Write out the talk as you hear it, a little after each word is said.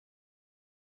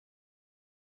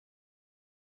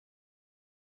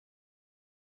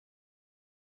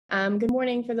Good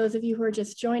morning for those of you who are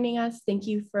just joining us. Thank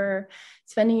you for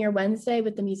spending your Wednesday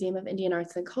with the Museum of Indian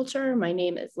Arts and Culture. My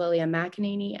name is Lillia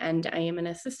McEnaney, and I am an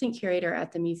assistant curator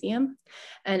at the museum.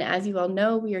 And as you all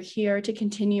know, we are here to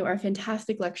continue our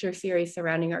fantastic lecture series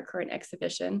surrounding our current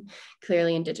exhibition,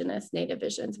 Clearly Indigenous Native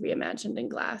Visions Reimagined in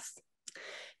Glass.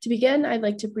 To begin, I'd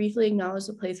like to briefly acknowledge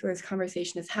the place where this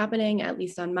conversation is happening, at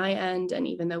least on my end, and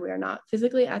even though we are not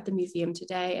physically at the museum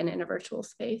today and in a virtual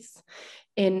space,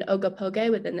 in Ogopoge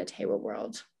within the Tewa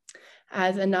world.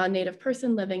 As a non-native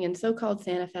person living in so-called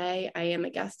Santa Fe, I am a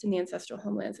guest in the ancestral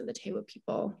homelands of the Tewa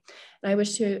people. And I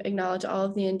wish to acknowledge all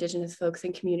of the Indigenous folks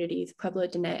and communities, Pueblo,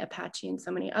 Dene, Apache, and so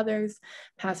many others,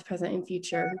 past, present, and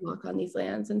future, who walk on these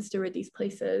lands and steward these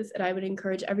places. And I would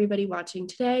encourage everybody watching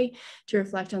today to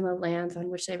reflect on the lands on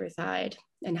which they reside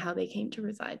and how they came to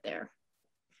reside there.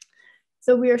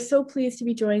 So we are so pleased to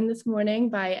be joined this morning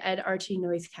by Ed Archie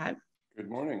NoiseCat. Good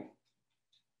morning.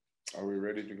 Are we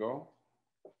ready to go?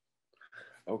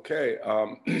 Okay,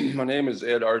 my name is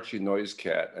Ed Archie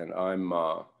NoiseCat, and I'm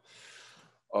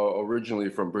originally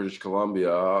from British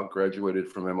Columbia, graduated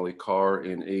from Emily Carr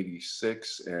in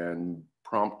 '86 and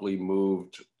promptly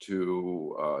moved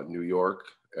to New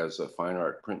York as a fine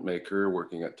art printmaker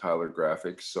working at Tyler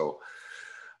Graphics. So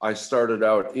I started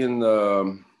out in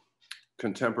the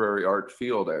contemporary art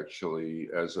field actually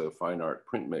as a fine art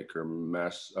printmaker,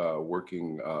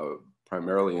 working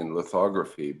primarily in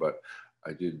lithography, but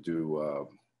I did do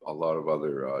a lot of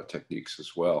other techniques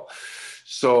as well.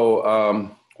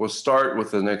 So we'll start with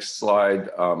the next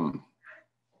slide.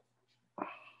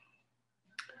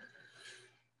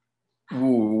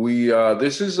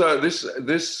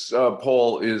 This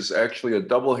pole is actually a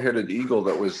double-headed eagle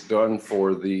that was done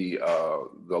for the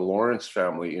Lawrence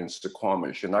family in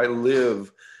Suquamish, and I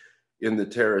live in the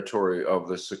territory of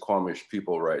the Suquamish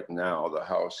people right now. The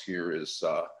house here is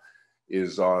on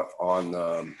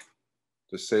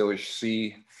the Salish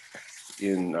Sea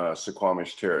in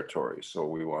Suquamish territory. So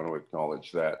we want to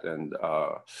acknowledge that. And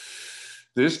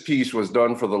this piece was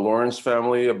done for the Lawrence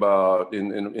family about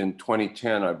in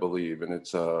 2010, I believe. And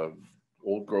it's a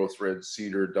old growth red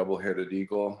cedar double-headed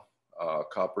eagle,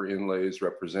 copper inlays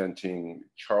representing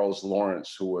Charles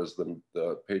Lawrence, who was the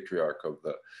patriarch of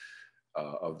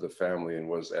the family and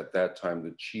was at that time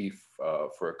the chief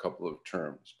for a couple of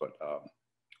terms. But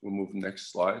we'll move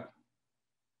next slide.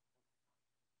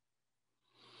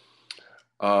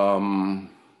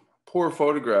 Poor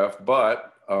photograph,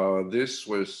 but this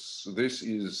piece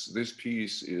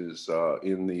is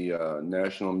in the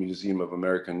National Museum of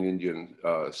American Indian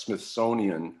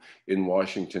Smithsonian in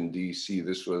Washington, D.C.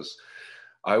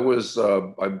 I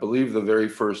believe, the very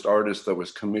first artist that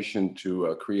was commissioned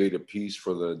to create a piece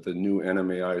for the new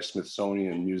NMAI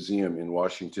Smithsonian Museum in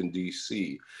Washington,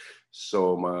 D.C.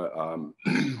 So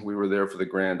we were there for the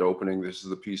grand opening. This is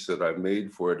the piece that I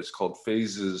made for it. It's called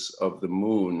Phases of the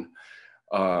Moon.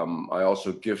 I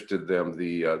also gifted them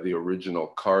the original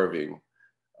carving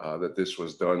that this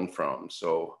was done from.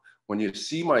 So when you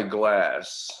see my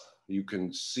glass, you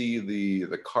can see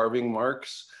the carving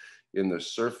marks in the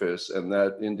surface, and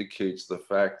that indicates the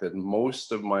fact that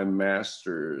most of my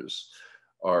masters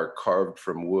are carved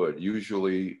from wood,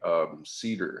 usually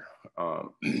cedar.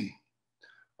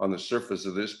 On the surface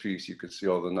of this piece, you can see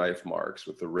all the knife marks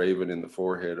with the raven in the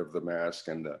forehead of the mask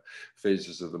and the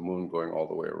phases of the moon going all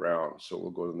the way around. So we'll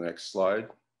go to the next slide.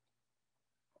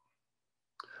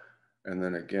 And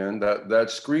then again,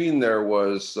 that screen there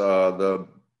was the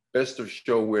Best of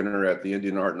Show winner at the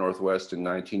Indian Art Northwest in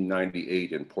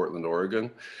 1998 in Portland, Oregon.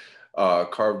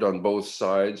 Carved on both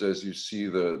sides, as you see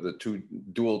the two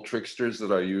dual tricksters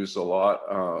that I use a lot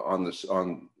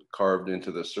carved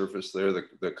into the surface there,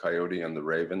 the coyote and the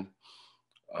raven.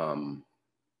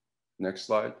 Next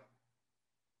slide.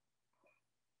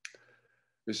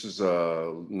 This is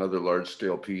another large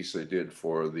scale piece I did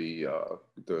for the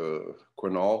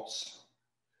Quinaults.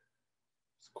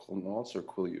 Quinaults or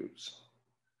Quileutes?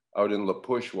 Out in La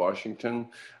Push, Washington.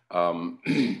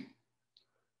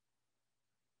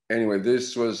 Anyway,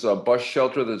 this was a bus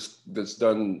shelter that's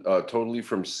done totally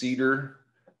from cedar,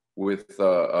 with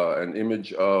an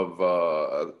image of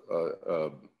a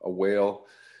whale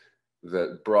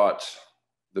that brought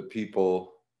the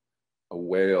people a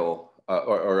whale,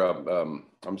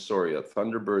 I'm sorry, a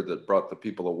thunderbird that brought the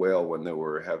people a whale when they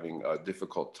were having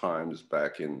difficult times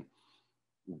back in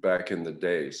the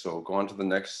day. So go on to the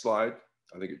next slide.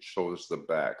 I think it shows the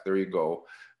back. There you go.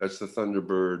 That's the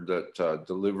thunderbird that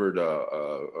delivered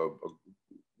a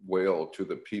whale to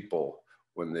the people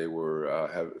when they were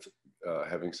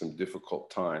having some difficult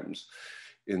times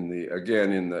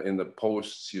in the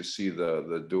posts, you see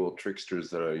the dual tricksters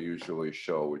that I usually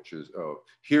show, which is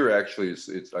here actually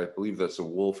it's I believe that's a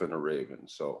wolf and a raven.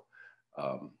 So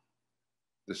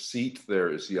the seat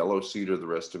there is yellow cedar, the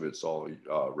rest of it's all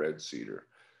red cedar.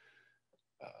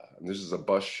 And this is a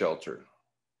bus shelter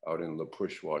out in La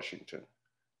Push, Washington.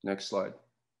 Next slide.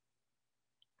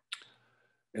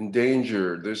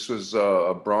 Endangered. This was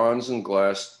a bronze and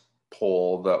glass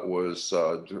pole that was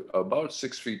about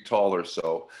 6 feet tall or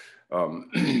so.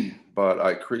 But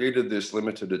I created this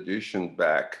limited edition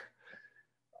back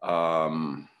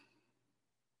in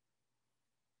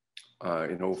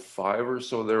 05 or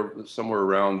so, there, somewhere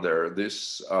around there.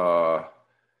 This,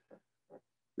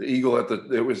 the eagle at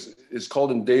the, it's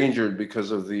called endangered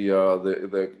because of the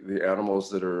animals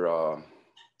that are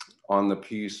on the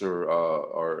piece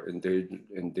are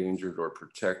endangered or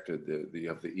protected. You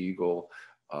have the eagle,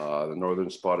 the northern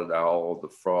spotted owl, the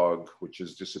frog, which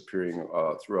is disappearing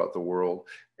throughout the world,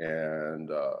 and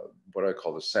what I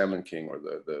call the salmon king, or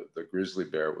the grizzly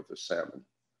bear with the salmon.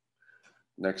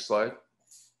 Next slide.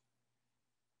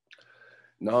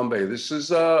 Nambe, this is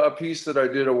a piece that I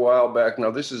did a while back. Now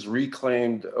this is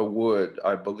reclaimed wood.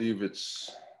 I believe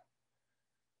it's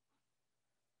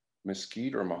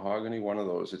mesquite or mahogany, one of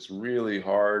those. It's really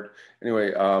hard.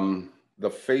 Anyway, the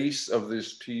face of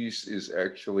this piece is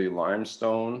actually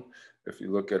limestone, if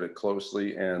you look at it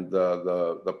closely, and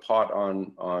the pot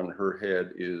on her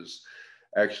head is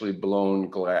actually blown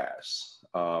glass.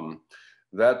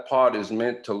 That pot is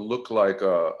meant to look like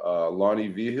a Lonnie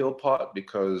Vigil pot,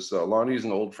 because Lonnie's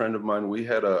an old friend of mine. We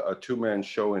had a two-man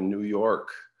show in New York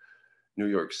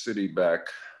City back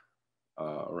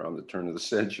around the turn of the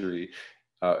century.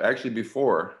 Actually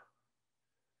before,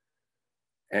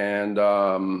 and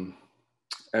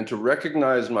to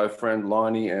recognize my friend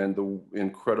Lonnie and the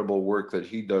incredible work that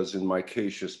he does in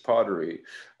micaceous pottery,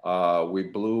 we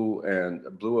blew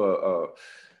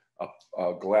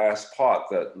a glass pot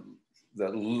that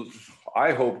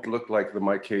I hoped looked like the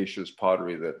micaceous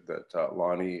pottery that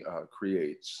Lonnie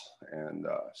creates, and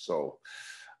so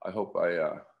I hope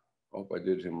I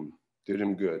did him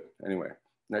good. Anyway,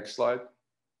 next slide.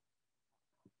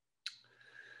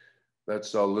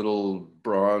 That's a little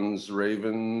bronze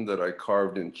raven that I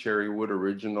carved in cherry wood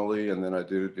originally, and then I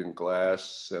did it in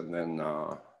glass, and then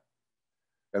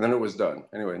it was done.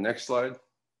 Anyway, next slide.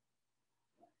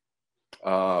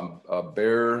 A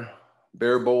bear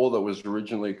bowl that was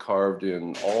originally carved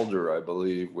in alder, I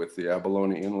believe, with the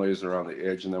abalone inlays around the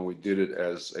edge, and then we did it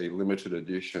as a limited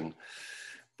edition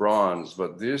bronze.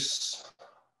 But this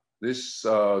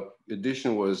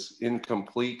edition was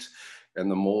incomplete, and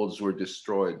the molds were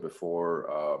destroyed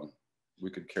before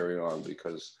we could carry on,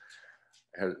 because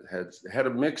had a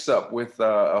mix-up with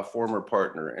a former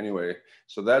partner. Anyway,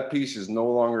 so that piece is no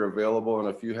longer available, and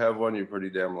if you have one, you're pretty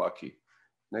damn lucky.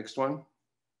 Next one.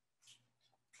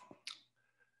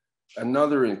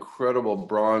 Another incredible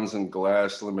bronze and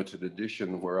glass limited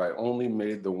edition where I only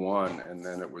made the one, and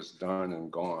then it was done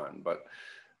and gone. But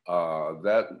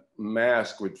that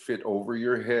mask would fit over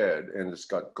your head, and it's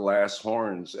got glass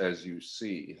horns, as you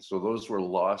see. So those were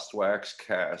lost wax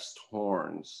cast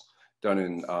horns done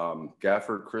in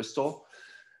gaffer crystal.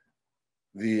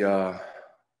 The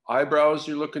eyebrows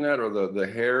you're looking at, or the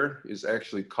hair, is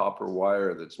actually copper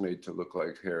wire that's made to look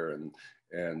like hair, and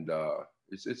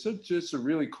it's just a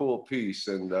really cool piece.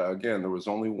 And again, there was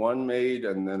only one made,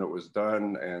 and then it was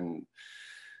done, and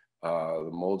the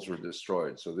molds were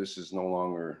destroyed. So this is no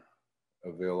longer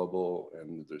available,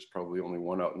 and there's probably only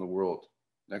one out in the world.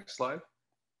 Next slide.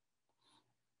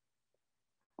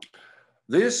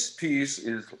 This piece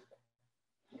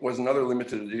was another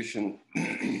limited edition.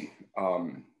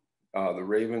 The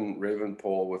raven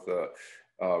pole with a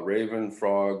raven,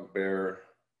 frog, bear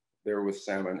with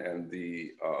salmon, and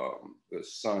the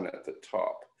sun at the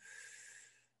top.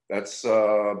 That's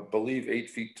I believe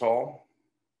 8 feet tall.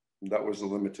 That was a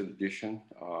limited edition,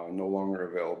 no longer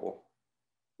available.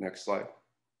 Next slide.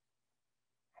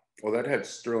 Well, that had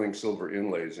sterling silver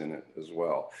inlays in it as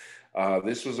well.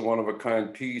 This was a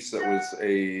one-of-a-kind piece that was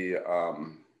it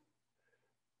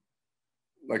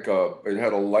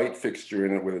had a light fixture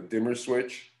in it with a dimmer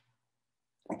switch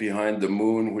behind the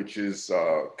moon, which is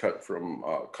cut from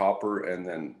copper and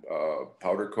then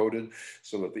powder coated,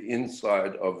 so that the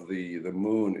inside of the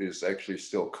moon is actually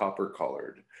still copper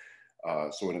colored.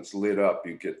 So when it's lit up,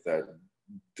 you get that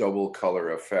double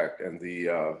color effect. And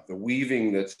the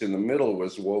weaving that's in the middle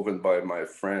was woven by my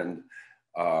friend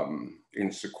in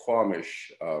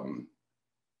Suquamish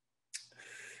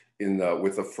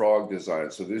with a frog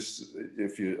design. So this,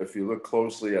 if you look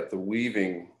closely at the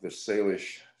weaving, the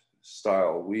Salish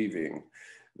style weaving,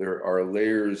 there are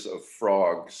layers of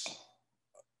frogs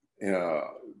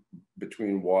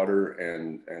between water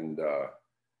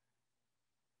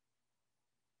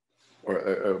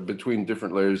between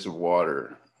different layers of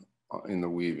water in the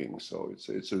weaving. So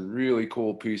it's a really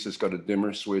cool piece. It's got a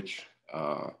dimmer switch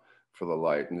for the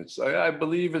light, and I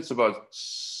believe it's about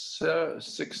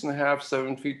 6.5,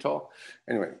 7 feet tall.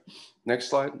 Anyway, next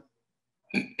slide.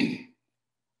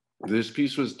 This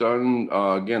piece was done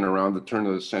again around the turn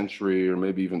of the century, or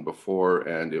maybe even before,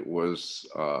 and it was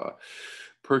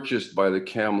purchased by the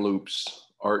Kamloops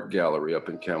Art Gallery up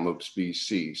in Kamloops,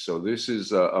 BC. So this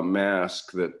is a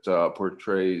mask that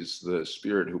portrays the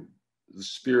spirit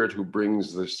who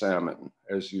brings the salmon.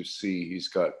 As you see, he's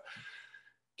got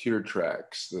tear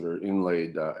tracks that are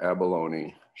inlaid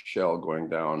abalone shell going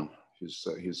down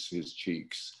his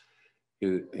cheeks,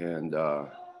 and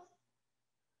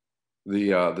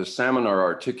the salmon are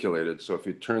articulated. So if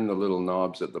you turn the little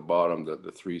knobs at the bottom,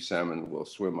 the 3 salmon will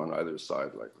swim on either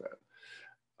side like that.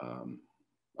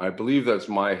 I believe that's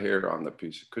my hair on the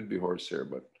piece. It could be horsehair,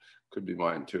 but could be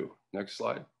mine too. Next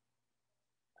slide.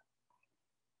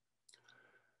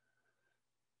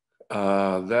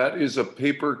 That is a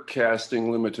paper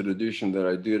casting limited edition that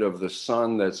I did of the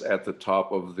sun that's at the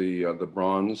top of the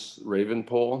bronze raven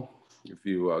pole. If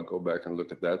you go back and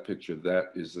look at that picture,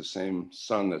 that is the same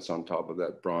sun that's on top of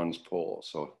that bronze pole.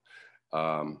 So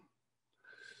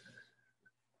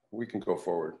we can go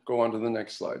forward. Go on to the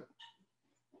next slide.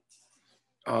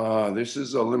 This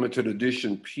is a limited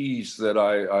edition piece that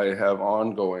I have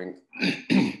ongoing.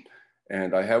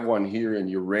 And I have one here in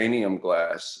uranium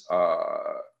glass,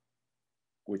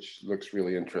 which looks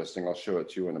really interesting. I'll show it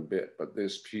to you in a bit, but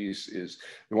this piece is,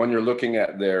 the one you're looking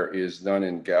at there is done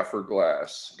in gaffer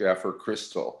glass, gaffer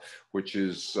crystal, which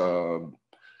is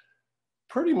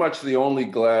pretty much the only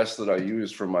glass that I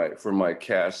use for my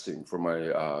casting, for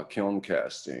my kiln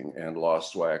casting and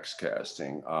lost wax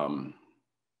casting.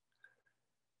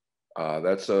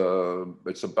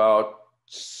 It's about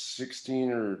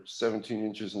 16 or 17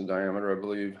 inches in diameter, I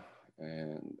believe.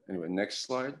 And anyway, next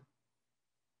slide.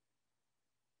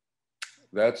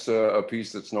 That's a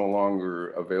piece that's no longer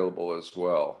available as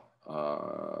well.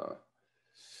 That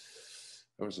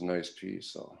was a nice piece.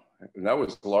 So, and that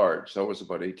was large. That was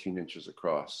about 18 inches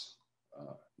across.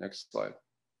 Next slide.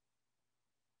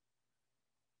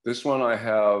 This one I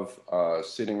have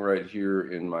sitting right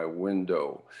here in my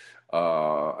window.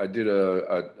 I did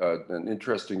an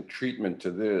interesting treatment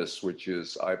to this, which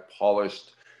is I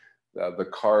polished the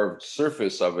carved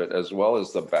surface of it as well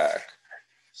as the back.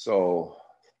 So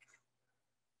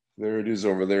there it is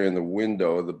over there in the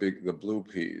window, the blue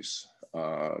piece.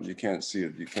 You can't see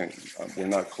it. We're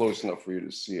not close enough for you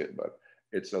to see it, but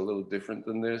it's a little different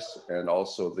than this. And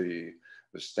also the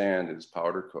stand is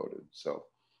powder coated. So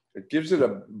it gives it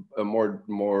a more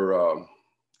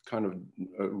kind of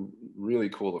a really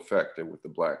cool effect with the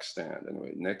black stand.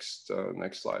 Anyway, next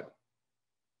slide.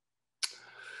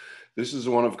 This is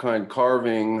a one-of-kind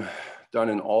carving done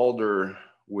in alder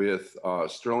with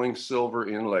sterling silver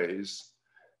inlays.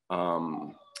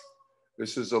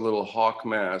 This is a little hawk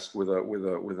mask with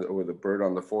a bird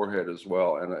on the forehead as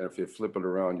well. And if you flip it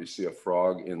around, you see a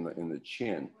frog in the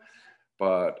chin.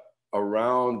 But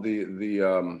around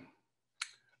the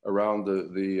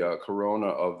corona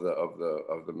of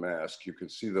the mask, you can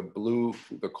see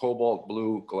the cobalt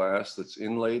blue glass that's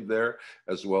inlaid there,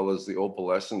 as well as the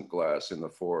opalescent glass in the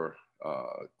 4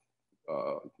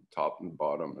 top and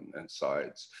bottom and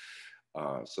sides.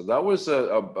 So that was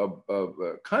a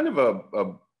kind of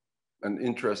an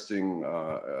interesting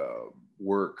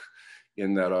work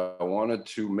in that I wanted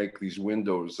to make these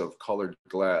windows of colored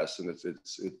glass, and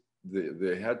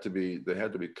they had to be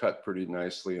cut pretty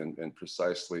nicely and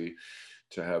precisely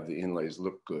to have the inlays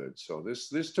look good. So this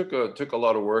took a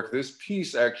lot of work. This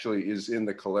piece actually is in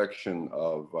the collection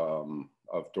of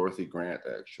Dorothy Grant,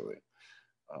 actually.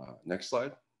 Next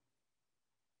slide.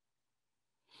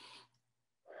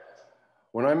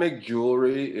 When I make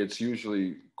jewelry, it's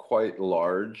usually quite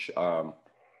large. I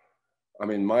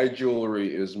mean, my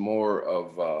jewelry is more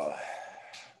of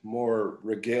more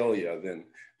regalia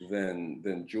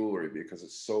than jewelry because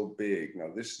it's so big. Now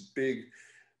this big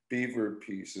beaver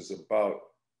piece is about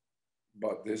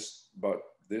this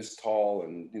tall,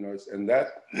 and you know, and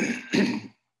that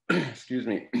excuse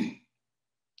me.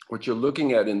 What you're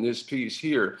looking at in this piece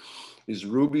here is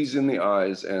rubies in the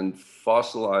eyes and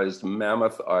fossilized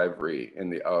mammoth ivory in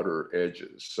the outer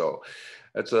edges. So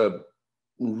that's a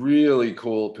really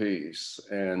cool piece,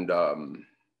 and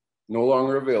no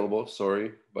longer available,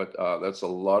 sorry, but that's a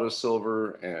lot of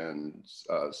silver and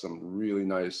some really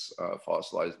nice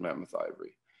fossilized mammoth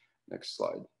ivory. Next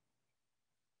slide.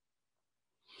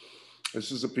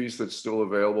 This is a piece that's still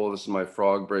available. This is my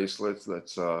frog bracelet.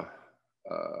 That's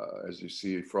as you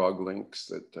see, frog links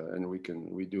that, and we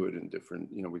do it in different,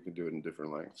 we can do it in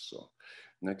different lengths. So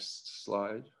next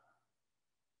slide.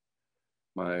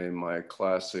 My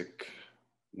classic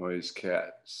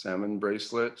NoiseCat salmon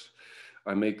bracelet.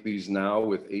 I make these now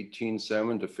with 18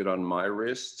 salmon to fit on my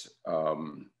wrist.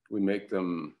 We make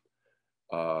them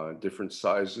different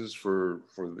sizes for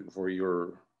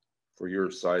your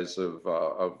size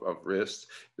of wrist.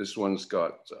 This one's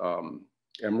got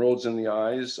emeralds in the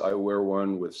eyes. I wear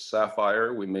one with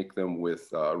sapphire. We make them with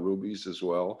rubies as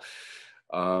well.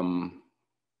 And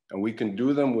we can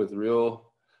do them with real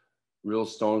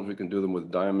stones. We can do them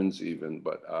with diamonds even,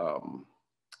 but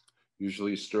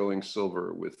usually sterling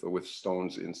silver with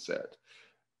stones inset.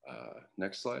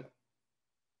 Next slide.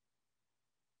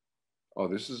 Oh,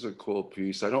 this is a cool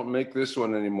piece. I don't make this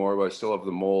one anymore, but I still have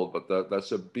the mold, but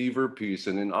that's a beaver piece.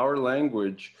 And in our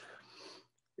language,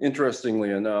 interestingly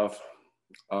enough,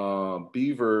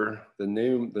 beaver, the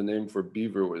name for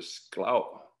beaver was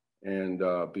sklout. And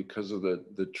because of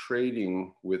the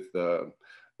trading with the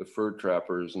fur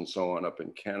trappers and so on up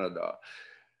in Canada,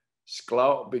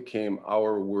 sklout became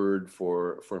our word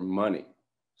for money.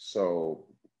 So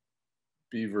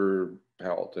beaver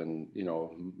pelt and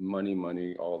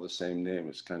money, all the same name.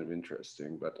 It's kind of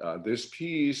interesting. But this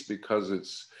piece, because of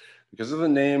the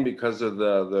name, because of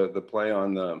the play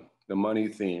on the money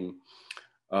theme,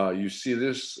 you see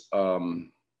this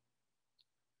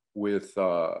with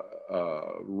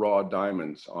raw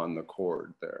diamonds on the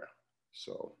cord there.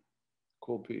 So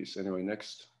cool piece. Anyway,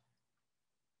 next.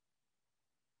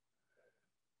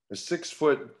 A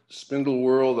 6-foot spindle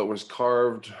whorl that was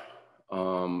carved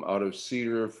out of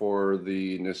cedar for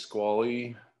the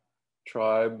Nisqually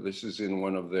tribe. This is in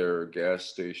one of their gas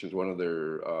stations, one of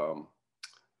their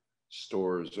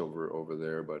stores over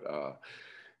there. But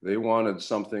they wanted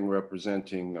something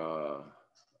representing a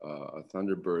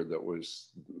thunderbird that was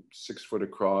 6 foot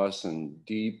across and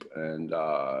deep. And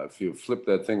if you flip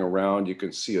that thing around, you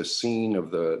can see a scene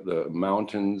of the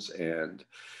mountains and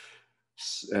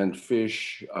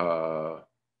fish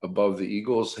above the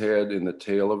eagle's head in the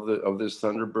tail of this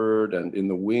thunderbird, and in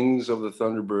the wings of the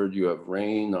thunderbird you have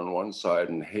rain on one side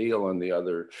and hail on the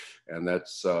other, and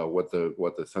that's what the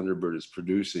thunderbird is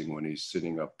producing when he's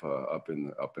sitting up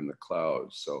in the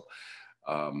clouds. So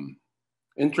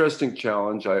interesting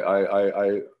challenge.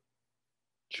 I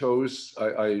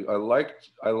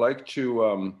like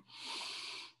to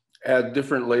add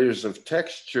different layers of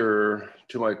texture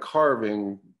to my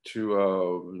carving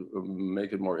to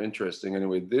make it more interesting.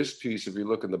 Anyway, this piece, if you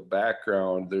look in the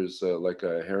background, there's like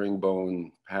a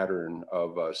herringbone pattern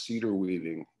of cedar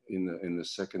weaving in the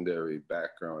secondary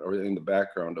background, or in the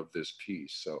background of this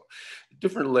piece. So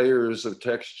different layers of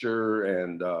texture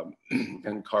and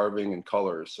and carving and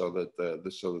color, so that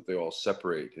they all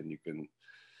separate, and you can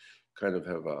kind of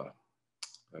have a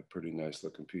pretty nice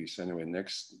looking piece. Anyway,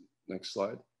 next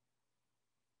slide.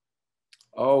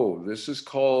 Oh, this was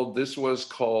called, let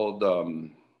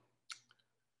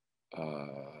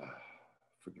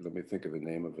me think of the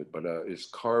name of it, but it's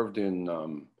carved in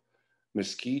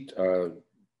mesquite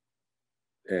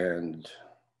and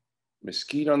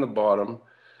mesquite on the bottom,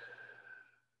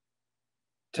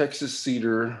 Texas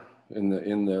cedar in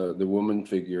the woman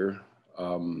figure,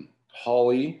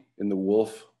 holly in the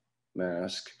wolf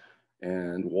mask,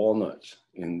 and walnut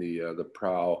in the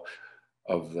prow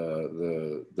of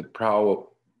the prow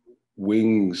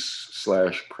wings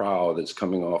 / prow that's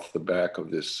coming off the back of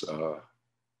this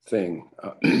thing.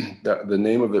 The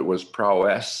name of it was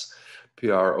Prowess,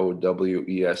 Prowesse,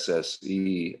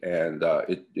 and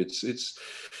it's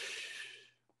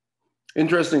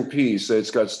interesting piece.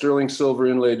 It's got sterling silver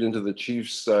inlaid into the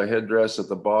chief's headdress at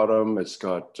the bottom. It's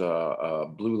got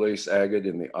blue lace agate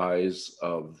in the eyes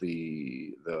of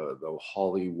the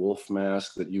holly wolf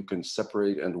mask that you can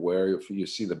separate and wear. If you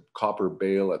see the copper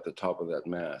bale at the top of that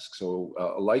mask. So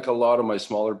like a lot of my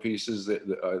smaller pieces,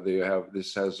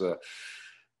 this has a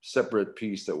separate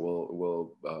piece that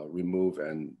will remove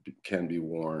and can be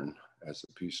worn as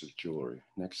a piece of jewelry.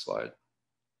 Next slide.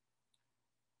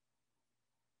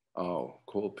 Oh,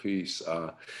 cool piece.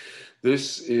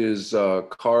 This is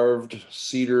carved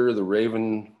cedar. The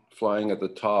raven flying at the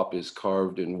top is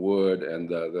carved in wood, and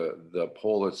the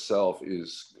pole itself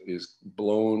is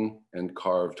blown and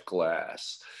carved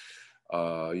glass.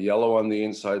 Yellow on the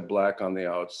inside, black on the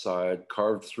outside,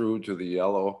 carved through to the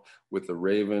yellow with the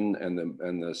raven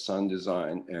and the sun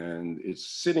design, and it's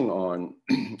sitting on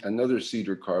another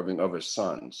cedar carving of a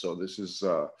sun. So this is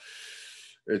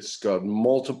it's got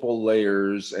multiple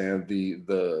layers, and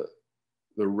the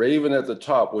the raven at the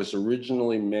top was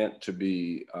originally meant to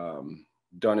be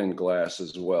done in glass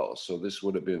as well. So this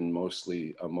would have been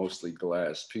mostly a mostly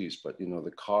glass piece, but you know,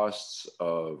 the costs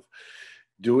of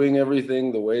doing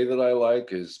everything the way that I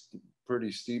like is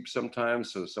pretty steep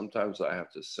sometimes. So sometimes I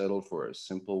have to settle for a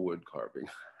simple wood carving.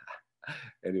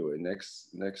 Anyway, next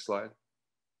slide.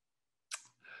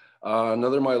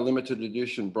 Another my limited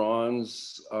edition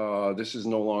bronze. This is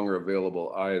no longer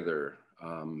available either,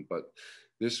 but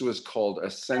this was called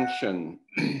Ascension.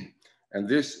 And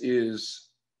this is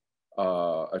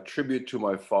a tribute to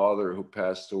my father who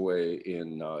passed away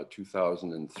in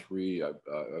 2003, I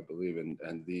believe.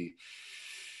 And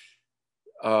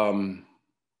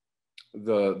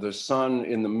the sun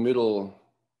in the middle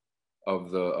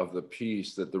of the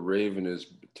piece that the raven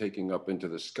is taking up into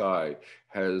the sky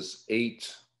has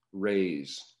 8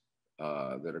 rays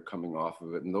that are coming off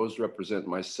of it, and those represent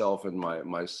myself and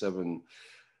my 7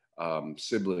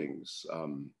 siblings.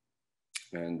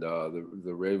 And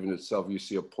the raven itself, you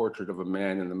see a portrait of a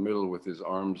man in the middle with his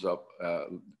arms up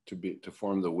to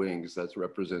form the wings. That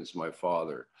represents my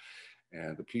father.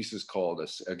 And the piece is called,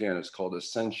 again, it's called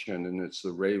Ascension, and it's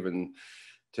the raven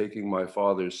taking my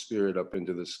father's spirit up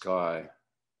into the sky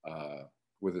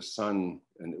with a sun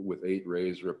and with 8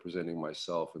 rays representing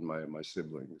myself and my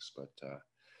siblings. But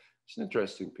it's an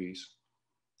interesting piece.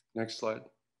 Next slide.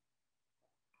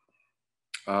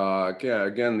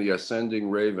 Again, the ascending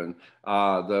raven.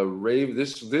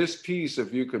 This piece,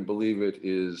 if you can believe it,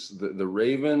 is the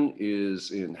raven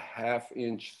is in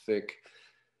 1/2-inch thick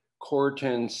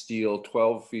corten steel,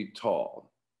 12 feet tall.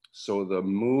 So the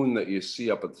moon that you see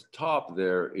up at the top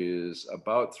there is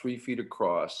about 3 feet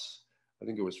across. I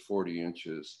think it was 40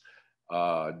 inches,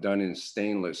 done in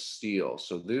stainless steel.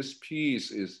 So this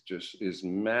piece is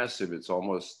massive. It's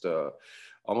almost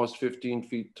 15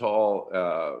 feet tall.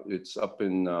 It's up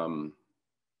in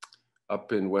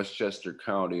Westchester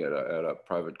County at a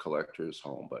private collector's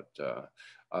home. But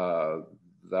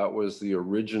that was the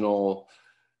original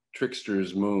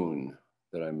Trickster's Moon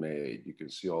that I made. You can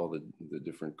see all the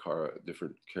different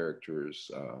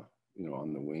characters, you know,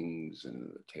 on the wings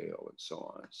and the tail and so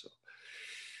on. So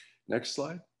next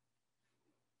slide.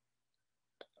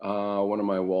 One of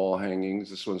my wall hangings.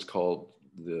 This one's called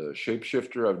the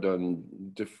Shapeshifter. I've done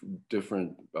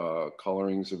different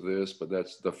colorings of this, but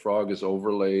the frog is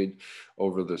overlaid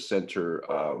over the center,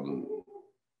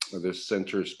 this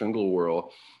center spindle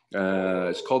whorl.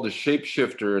 It's called the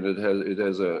Shapeshifter, and it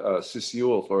has a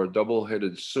Sisiulf, or a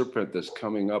double-headed serpent that's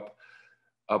coming up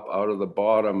out of the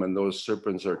bottom, and those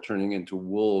serpents are turning into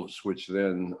wolves, which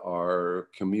then are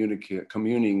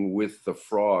communing with the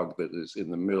frog that is in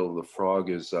the middle. The frog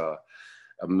is a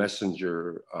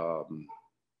messenger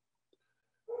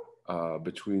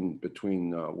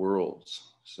between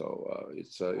worlds. So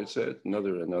it's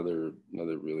another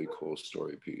really cool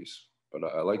story piece. But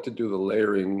I like to do the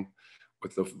layering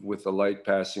with the light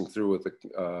passing through, with the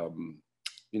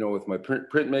you know, with my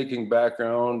printmaking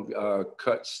background.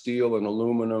 Cut steel and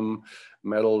aluminum,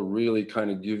 metal really kind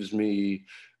of gives me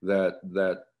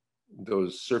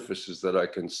those surfaces that I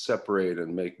can separate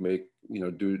and make you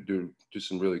know, do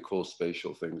some really cool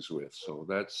spatial things with. So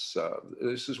that's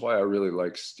this is why I really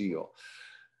like steel.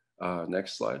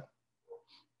 Next slide.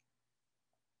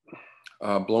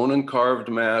 Blown and carved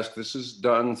mask. This is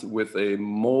done with a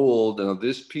mold. And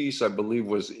this piece, I believe,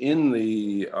 was in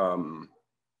the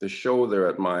show there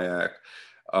at MIAC.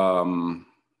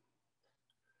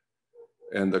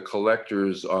 And the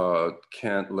collectors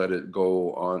can't let it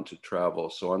go on to travel.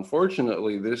 So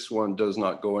unfortunately, this one does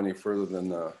not go any further than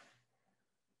the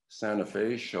Santa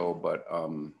Fe show, but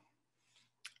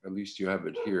at least you have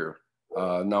it here.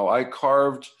 Now I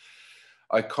carved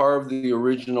the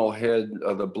original head,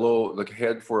 the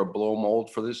head for a blow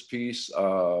mold for this piece.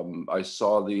 I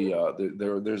saw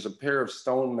there's a pair of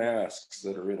stone masks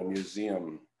that are in a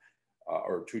museum,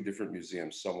 or 2 different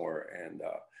museums somewhere, and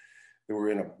they were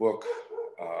in a book,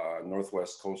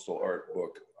 Northwest Coastal Art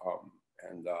book,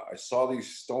 and I saw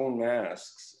these stone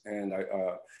masks, and I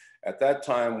at that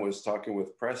time was talking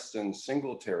with Preston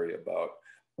Singletary about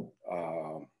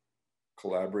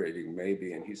collaborating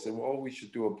maybe, and he said, well, we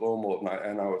should do a blow mold,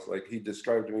 and I was like, he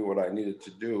described to me what I needed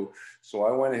to do. So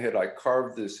I went ahead, I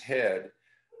carved this head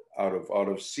out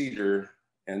of cedar,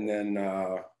 and then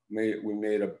we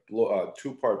made a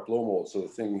 2-part blow mold, so the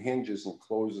thing hinges and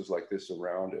closes like this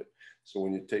around it. So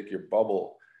when you take your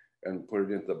bubble and put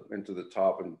it into the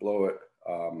top and blow it,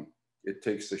 it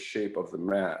takes the shape of the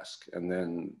mask, and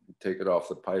then take it off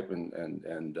the pipe,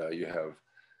 and you have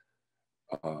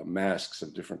masks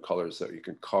of different colors that you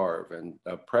can carve. And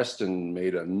Preston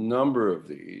made a number of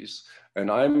these,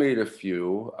 and I made a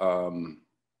few.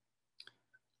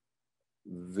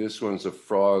 This one's a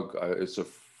frog. It's a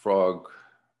frog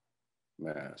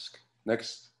mask.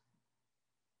 Next.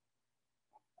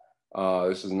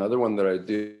 This is another one that I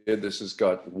did. This has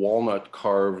got walnut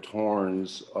carved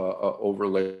horns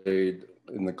overlaid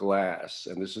in the glass,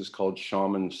 and this is called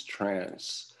Shaman's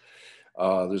Trance.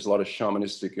 There's a lot of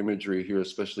shamanistic imagery here,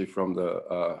 especially from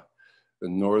the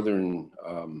northern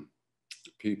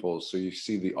people. So you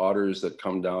see the otters that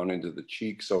come down into the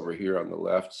cheeks over here on the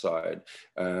left side,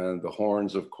 and the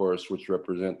horns, of course, which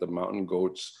represent the mountain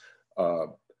goats'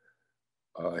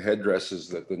 headdresses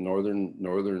that the northern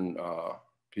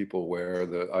people wear.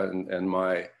 And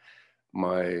my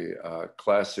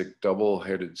classic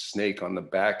double-headed snake on the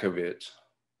back of it,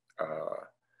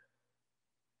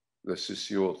 the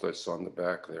sisiol that's on the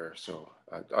back there. So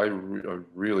I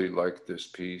really like this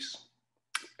piece,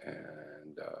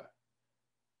 and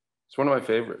it's one of my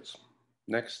favorites.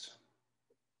 Next.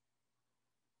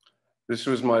 This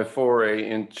was my foray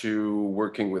into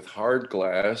working with hard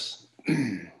glass.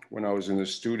 When I was in the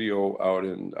studio out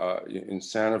in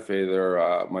Santa Fe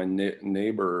there, my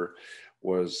neighbor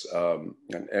was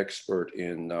an expert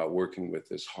in working with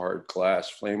this hard glass,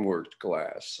 flame-worked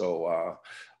glass. So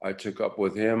I took up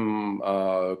with him,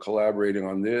 collaborating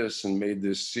on this, and made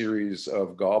this series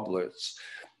of goblets.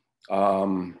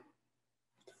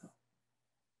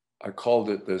 I called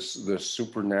it the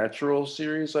Supernatural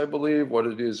series, I believe. What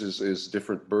it is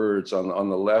different birds. On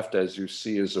the left, as you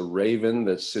see, is a raven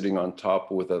that's sitting on top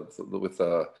with a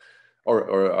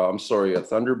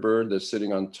thunderbird that's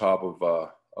sitting on top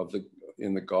of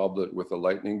in the goblet with a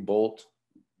lightning bolt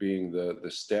being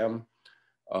the stem.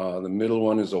 The middle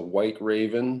one is a white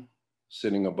raven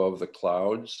sitting above the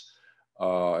clouds,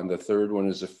 and the third one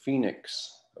is a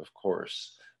phoenix, of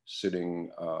course,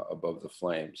 sitting above the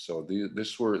flame. So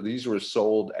these were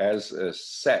sold as a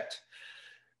set.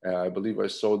 I believe I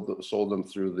sold them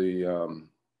through the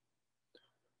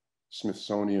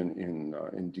Smithsonian in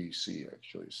DC.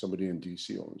 Actually, somebody in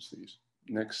DC owns these.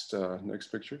 Next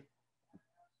picture.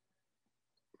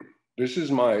 This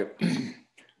is my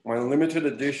my limited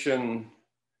edition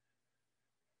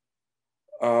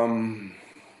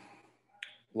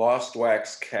lost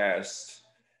wax cast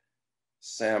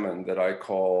salmon that I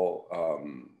call,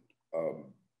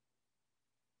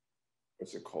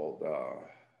 what's it called?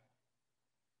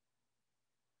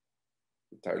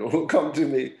 The title will come to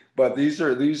me, but these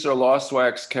are lost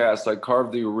wax casts. I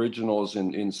carved the originals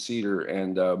in cedar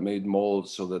and made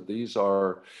molds so that these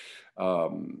are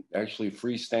actually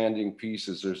freestanding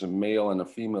pieces. There's a male and a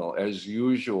female. As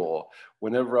usual,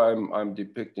 whenever I'm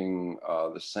depicting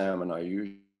the salmon, I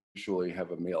usually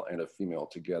have a male and a female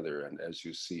together, and as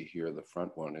you see here, the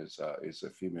front one is a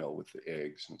female with the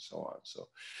eggs and so on. So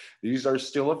these are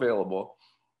still available.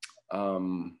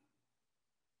 Couldn't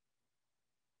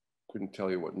tell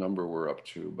you what number we're up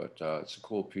to, but it's a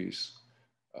cool piece.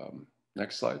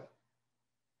 Next slide.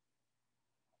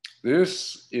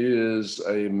 This is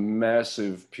a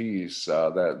massive piece.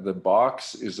 That the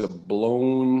box is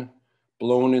blown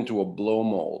into a blow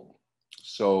mold.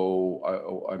 So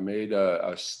I made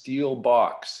a steel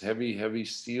box, heavy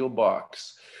steel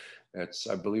box.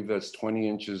 I believe that's 20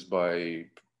 inches by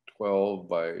 12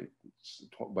 by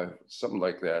something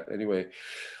like that. Anyway,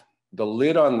 the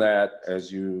lid on that,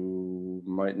 as you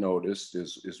might notice,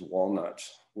 is walnut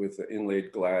with the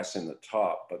inlaid glass in the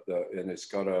top, and it's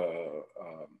got a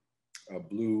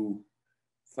blue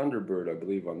Thunderbird, I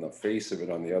believe, on the face of it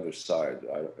on the other side.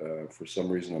 For some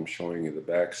reason, I'm showing you the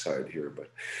back side here, but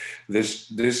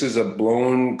this is a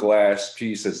blown glass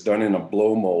piece that's done in a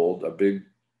blow mold, a big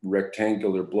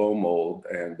rectangular blow mold,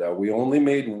 and we only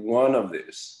made one of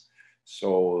this.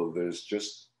 So there's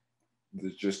just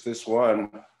this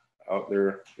one out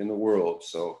there in the world.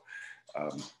 So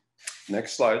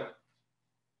next slide.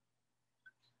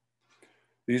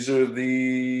 These are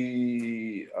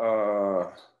the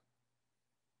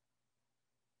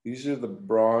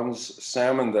bronze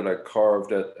salmon that I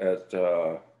carved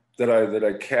that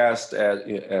I cast at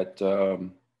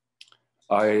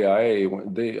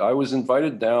IAA. I was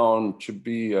invited down to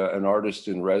be an artist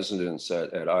in residence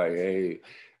at IAA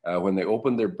when they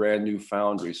opened their brand new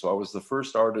foundry. So I was the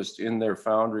first artist in their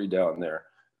foundry down there.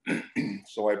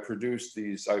 So I produced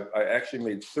these. I actually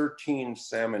made 13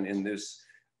 salmon in this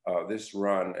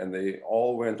run, and they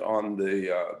all went on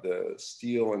the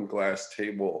steel and glass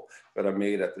table that I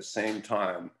made at the same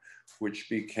time, which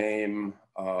became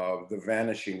the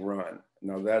Vanishing Run.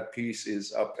 Now that piece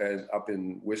is up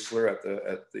in Whistler at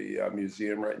the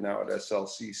museum right now at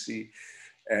SLCC,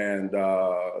 and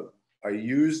I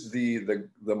used the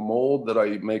mold that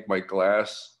I make my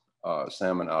glass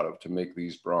salmon out of to make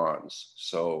these bronze.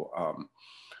 So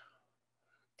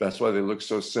That's why they look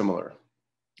so similar.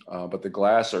 But the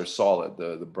glass are solid,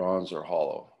 the bronze are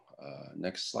hollow.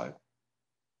 Next slide.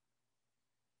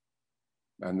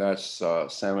 And that's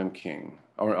Salmon King.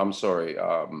 Or, I'm sorry,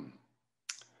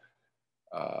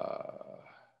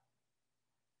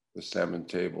 the salmon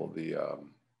table, the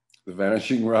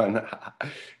vanishing run.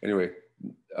 Anyway,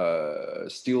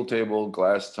 steel table,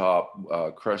 glass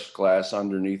top, crushed glass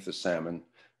underneath the salmon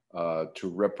to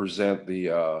represent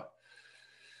the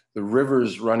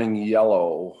rivers running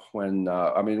yellow. When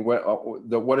I mean,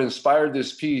 what inspired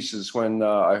this piece is when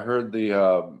I heard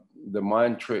the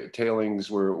mine tailings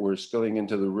were spilling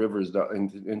into the rivers,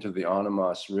 into the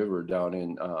Anamas River down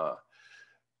in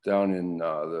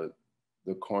the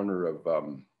corner of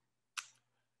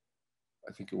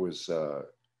I think it was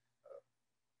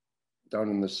down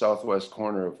in the southwest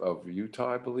corner of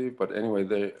Utah, I believe. But anyway,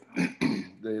 they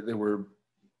were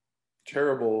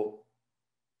terrible.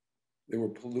 They were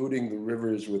polluting the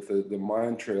rivers with the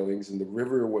mine trailings, and the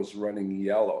river was running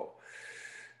yellow.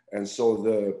 And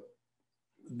so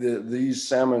these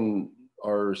salmon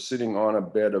are sitting on a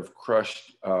bed of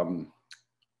crushed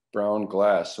brown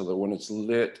glass, so that when it's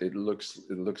lit, it looks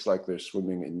like they're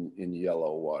swimming in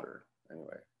yellow water.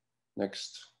 Anyway,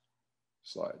 next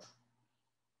slide.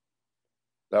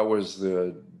 That was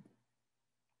the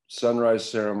sunrise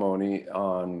ceremony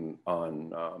on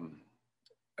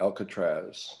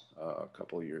Alcatraz a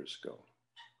couple of years ago.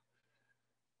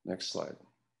 Next slide.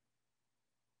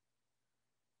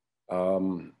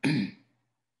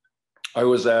 I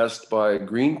was asked by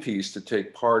Greenpeace to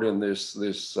take part in the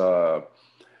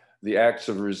acts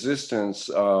of resistance.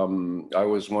 I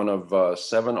was one of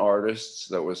 7 artists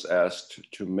that was asked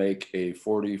to make a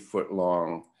 40-foot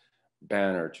long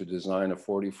banner, to design a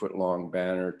 40-foot long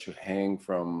banner to hang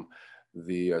from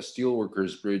the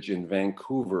Steelworkers Bridge in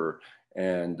Vancouver.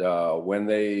 And when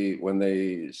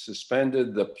they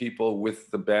suspended the people with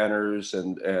the banners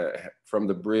and from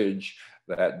the bridge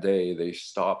that day, they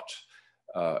stopped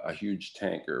a huge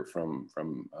tanker from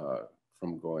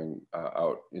going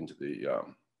out into the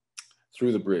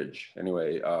through the bridge.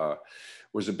 Anyway, it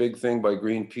was a big thing by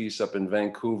Greenpeace up in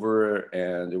Vancouver,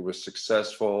 and it was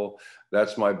successful.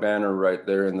 That's my banner right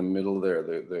there in the middle there,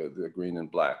 the green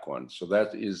and black one. So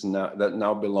that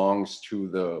now belongs to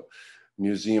the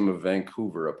Museum of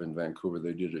Vancouver up in Vancouver.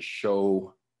 They did a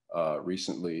show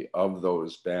recently of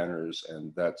those banners,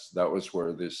 and that was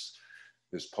where this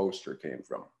poster came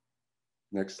from.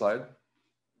 Next slide.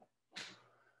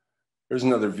 Here's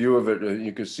another view of it.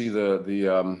 You can see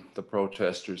the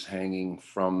protesters hanging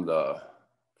from the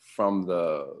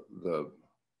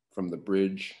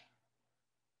bridge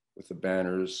with the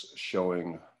banners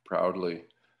showing proudly.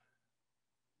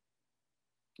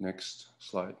 Next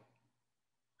slide.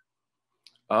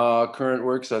 Current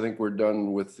works. I think we're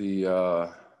done with the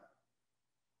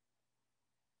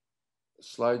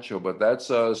slideshow, but that's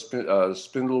a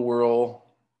spindle whirl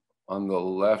on the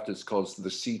left. It's called the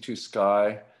Sea to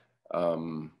Sky.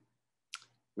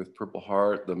 With Purple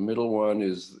Heart. The middle one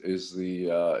is the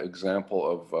example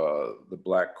of the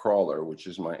Black Crawler, which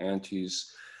is my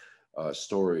auntie's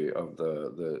story of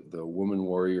the woman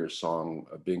warrior song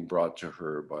being brought to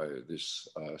her by this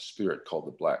spirit called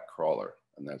the Black Crawler,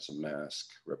 and that's a mask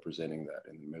representing that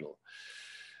in the middle.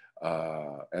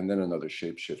 And then another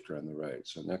shapeshifter on the right.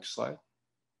 So next slide.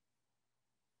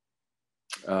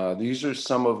 These are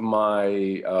some of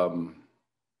my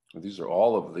these are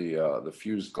all of the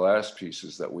fused glass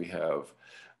pieces that we have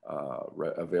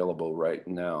available right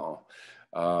now.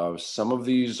 Some of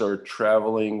these are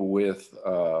traveling with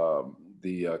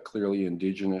the Clearly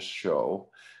Indigenous show,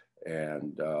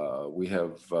 and we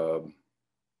have them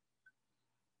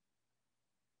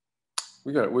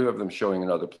showing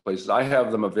in other places. I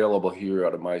have them available here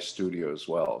out of my studio as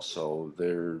well. So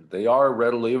they are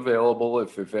readily available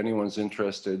if anyone's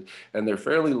interested, and they're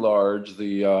fairly large.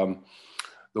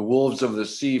 The Wolves of the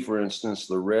Sea, for instance,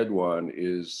 the red one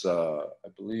is, I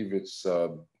believe it's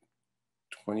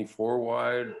 24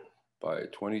 wide by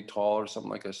 20 tall or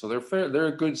something like that. So they're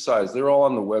a good size. They're all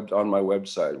on my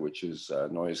website, which is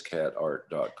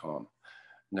noisecatart.com.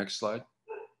 Next slide.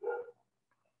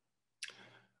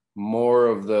 More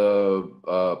of the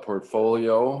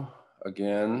portfolio.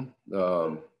 Again,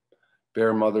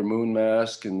 Bear Mother Moon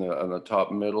mask on the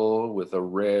top middle with a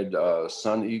red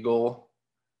sun eagle,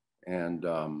 and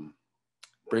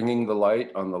Bringing the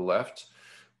Light on the left,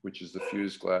 which is the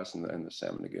fused glass, and the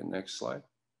salmon again. Next slide.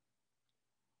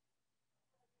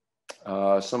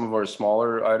 Some of our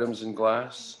smaller items in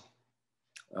glass,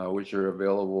 which are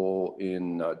available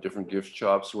in different gift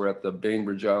shops. We're at the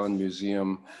Bainbridge Island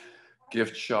Museum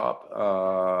gift shop,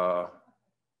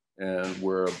 And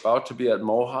we're about to be at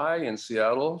Mohi in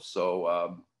Seattle.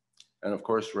 So, and of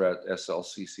course we're at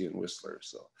SLCC in Whistler.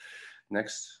 So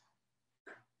next.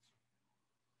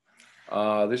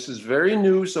 This is very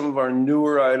new, some of our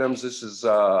newer items. This is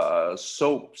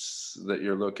soaps that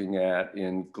you're looking at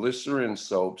in glycerin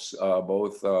soaps,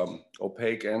 both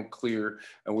opaque and clear.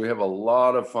 And we have a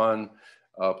lot of fun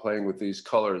playing with these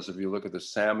colors. If you look at the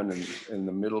salmon in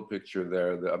the middle picture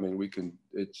there, I mean,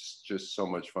 it's just so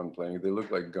much fun playing. They look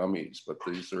like gummies, but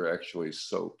these are actually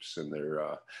soaps, and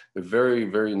they're very,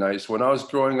 very nice. When I was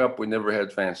growing up, we never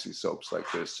had fancy soaps like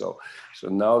this. So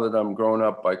now that I'm grown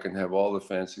up, I can have all the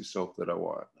fancy soap that I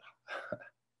want.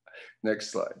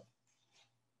 Next slide.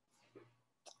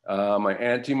 My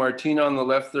Auntie Martina on the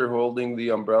left there holding the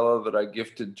umbrella that I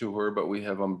gifted to her, but we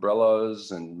have umbrellas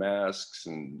and masks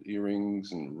and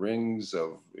earrings and rings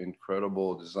of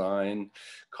incredible design,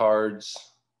 cards.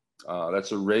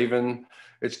 That's a raven.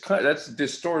 That's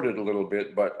distorted a little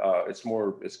bit, but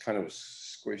it's kind of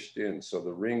squished in. So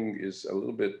the ring is a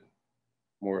little bit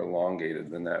more elongated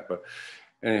than that. But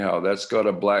anyhow, that's got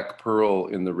a black pearl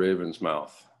in the raven's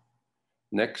mouth.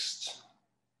 Next.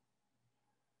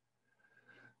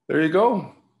 There you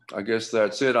go. I guess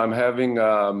that's it. I'm having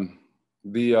our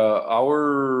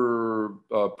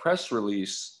press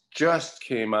release just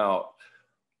came out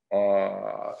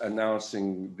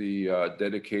announcing the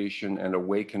dedication and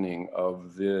awakening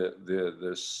of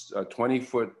this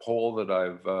 20-foot pole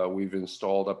that we've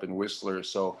installed up in Whistler.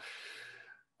 So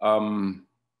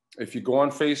if you go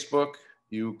on Facebook,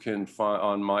 you can find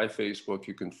on my Facebook,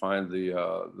 you can find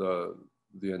the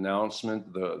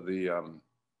announcement, the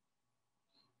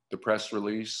press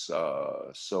release.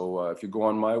 So if you go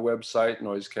on my website,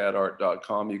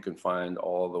 noisecatart.com, you can find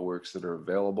all the works that are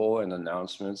available and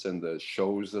announcements and the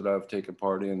shows that I've taken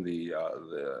part in, the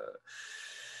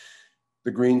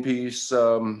Greenpeace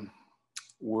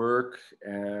work,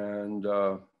 and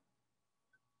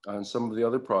some of the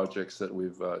other projects that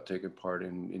we've taken part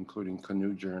in, including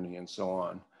Canoe Journey and so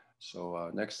on.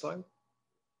 So next slide.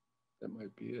 That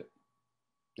might be it.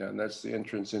 Yeah, and that's the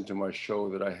entrance into my show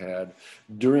that I had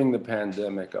during the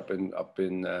pandemic up in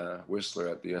Whistler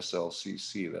at the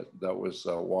SLCC. That was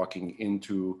walking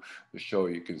into the show.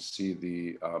 You can see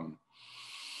the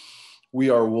We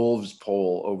Are Wolves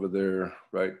pole over there,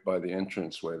 right by the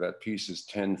entranceway. That piece is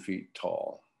 10 feet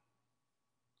tall.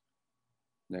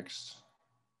 Next.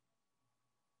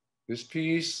 This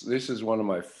piece, this is one of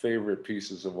my favorite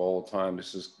pieces of all time.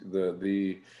 This is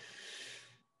the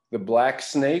black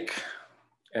snake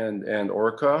and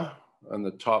orca on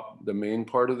the top. The main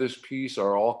part of this piece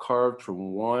are all carved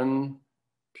from one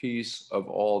piece of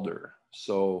alder.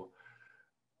 So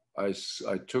I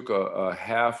took a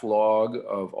half log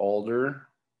of alder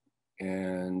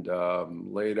and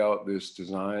laid out this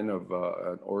design of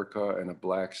an orca and a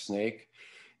black snake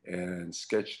and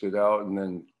sketched it out, and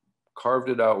then carved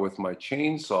it out with my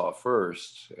chainsaw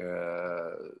first,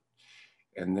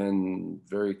 and then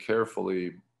very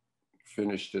carefully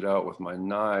finished it out with my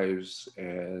knives.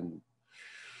 And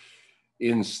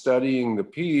in studying the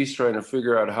piece, trying to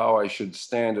figure out how I should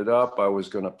stand it up, I was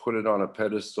going to put it on a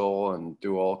pedestal and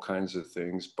do all kinds of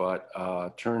things. But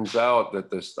turns out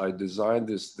that I designed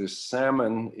this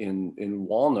salmon in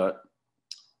walnut,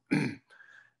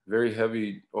 very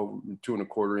heavy,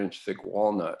 2¼ inch thick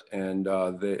walnut, and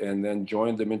then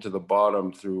joined them into the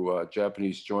bottom through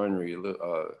Japanese joinery.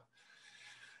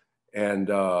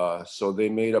 So they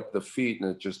made up the feet, and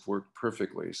it just worked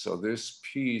perfectly. So this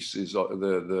piece is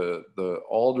the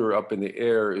alder up in the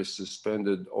air is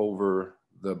suspended over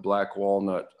the black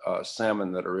walnut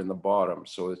salmon that are in the bottom.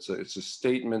 So it's a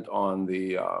statement on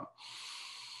the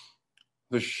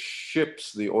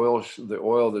ships, the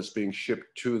oil that's being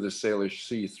shipped to the Salish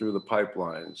Sea through the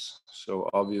pipelines. So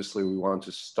obviously we want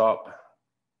to stop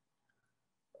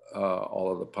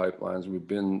all of the pipelines.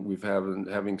 We've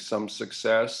having some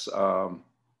success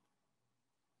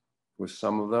with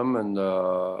some of them, and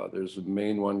there's a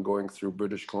main one going through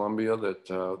British Columbia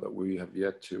that we have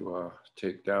yet to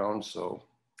take down. So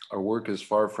our work is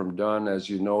far from done. As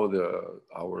you know,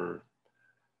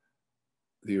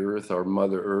 the Earth, our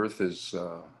Mother Earth, is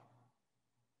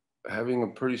having a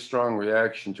pretty strong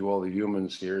reaction to all the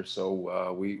humans here.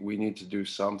 So we need to do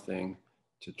something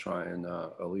to try and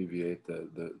alleviate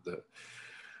the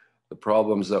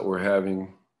problems that we're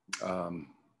having.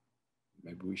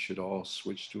 Maybe we should all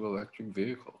switch to electric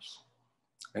vehicles.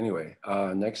 Anyway,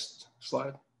 next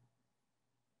slide.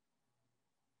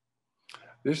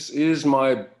 This is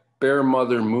my Bear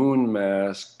Mother Moon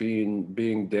mask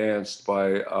being danced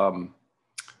by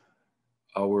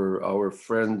our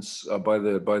friends by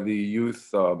the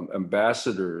youth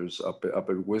ambassadors up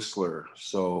at Whistler.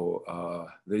 So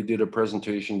they did a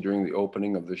presentation during the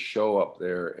opening of the show up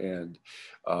there, and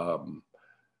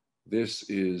this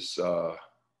is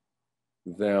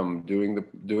them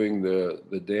doing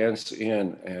the dance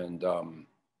in, and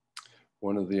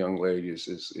one of the young ladies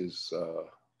is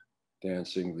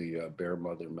dancing the Bear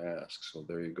Mother mask. So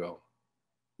there you go.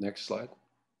 Next slide.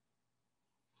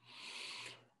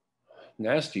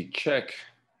 Nasty check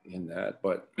in that,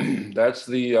 but that's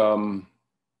the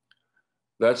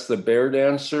bear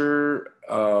dancer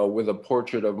with a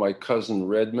portrait of my cousin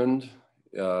Redmond,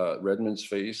 Redmond's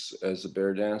face as a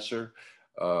bear dancer.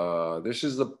 This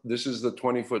is the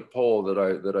 20-foot pole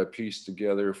that I pieced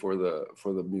together for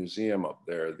the museum up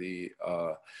there.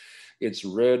 It's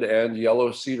red and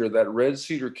yellow cedar. That red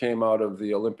cedar came out of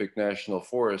the Olympic National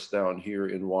Forest down here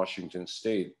in Washington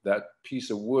State. That piece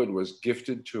of wood was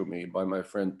gifted to me by my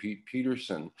friend Pete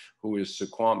Peterson, who is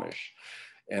Suquamish.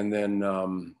 And then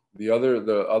the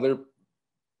other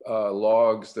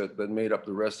logs that made up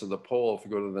the rest of the pole, if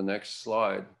you go to the next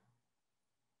slide,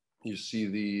 you see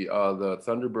the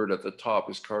Thunderbird at the top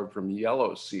is carved from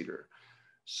yellow cedar.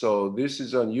 So this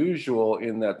is unusual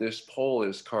in that this pole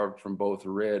is carved from both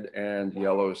red and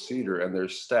yellow cedar, and they're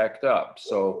stacked up.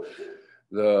 So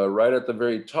right at the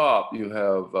very top, you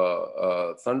have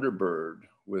a Thunderbird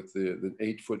with the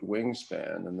 8-foot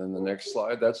wingspan. And then the next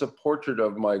slide, that's a portrait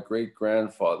of my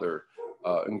great-grandfather,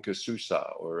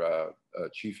 Nkasusa, or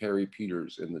Chief Harry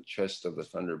Peters, in the chest of the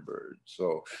Thunderbird.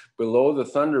 So below the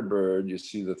Thunderbird, you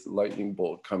see the lightning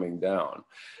bolt coming down.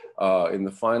 In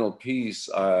the final piece,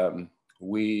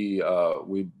 we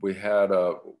had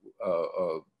a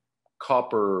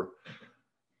copper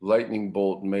lightning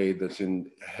bolt made that's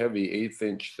in heavy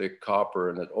 1/8-inch thick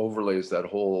copper, and it overlays that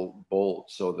whole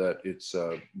bolt so that it's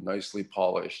nicely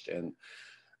polished. And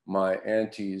my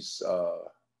auntie's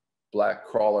black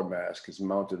crawler mask is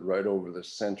mounted right over the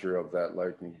center of that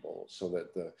lightning bolt, so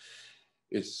that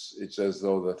it's as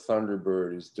though the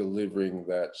Thunderbird is delivering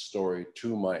that story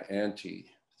to my auntie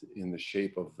in the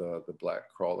shape of the black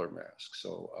crawler mask.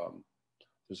 So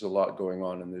there's a lot going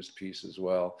on in this piece as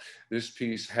well. This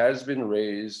piece has been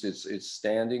raised. It's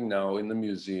standing now in the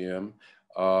museum.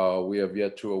 We have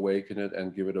yet to awaken it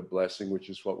and give it a blessing, which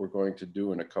is what we're going to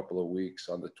do in a couple of weeks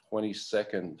on the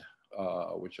 22nd,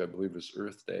 which I believe is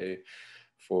Earth Day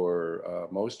for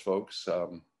most folks,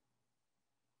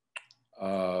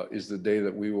 is the day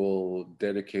that we will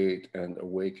dedicate and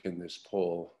awaken this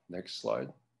pole. Next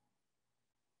slide.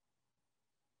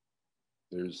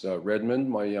 There's Redmond,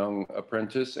 my young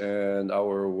apprentice, and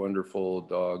our wonderful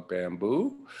dog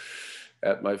Bamboo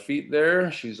at my feet there.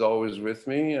 She's always with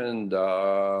me, and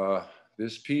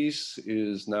this piece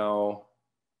is now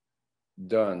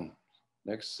done.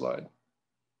 Next slide.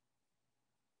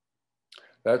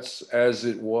 That's as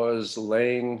it was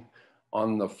laying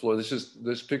on the floor.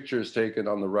 This picture is taken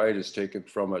on the right, is taken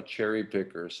from a cherry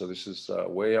picker. So this is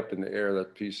way up in the air.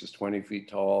 That piece is 20 feet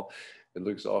tall. It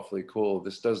looks awfully cool.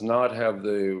 This does not have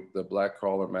the black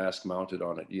crawler mask mounted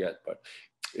on it yet, but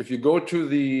if you go to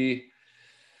the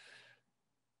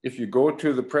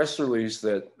press release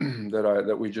that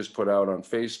we just put out on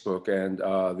Facebook, and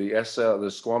the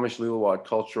Squamish Lilwat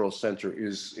Cultural Center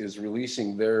is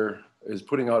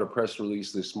putting out a press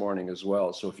release this morning as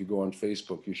well. So if you go on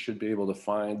Facebook, you should be able to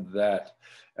find that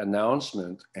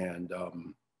announcement and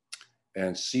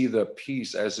see the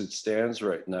piece as it stands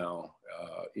right now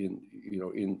in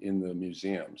the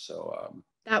museum. So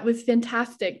that was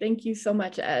fantastic. Thank you so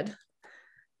much, Ed.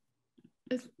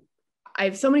 I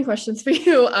have so many questions for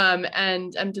you,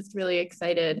 and I'm just really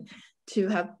excited to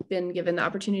have been given the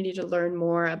opportunity to learn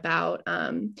more about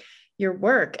your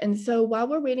work. And so while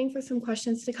we're waiting for some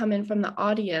questions to come in from the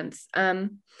audience,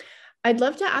 I'd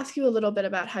love to ask you a little bit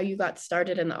about how you got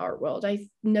started in the art world. I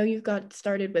know you got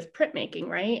started with printmaking,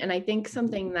 right? And I think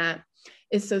something that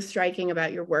is so striking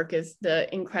about your work is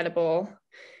the incredible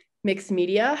mixed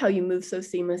media, how you move so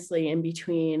seamlessly in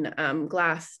between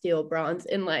glass, steel, bronze,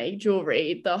 inlay,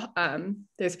 jewelry.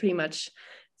 There's pretty much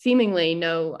seemingly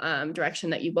no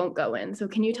direction that you won't go in. So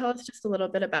can you tell us just a little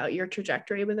bit about your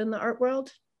trajectory within the art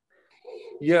world?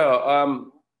 Yeah,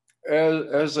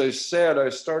 as I said, I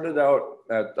started out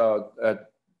at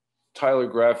Tyler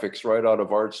Graphics right out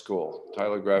of art school,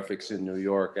 Tyler Graphics in New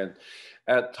York. And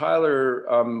at Tyler,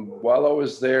 while I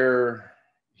was there,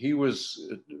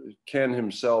 Ken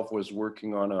himself was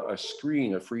working on a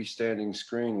freestanding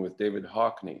screen with David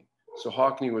Hockney. So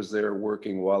Hockney was there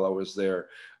working while I was there.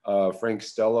 Frank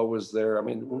Stella was there. I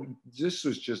mean, this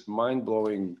was just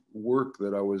mind-blowing work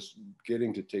that I was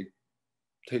getting to take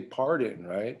part in,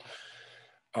 right?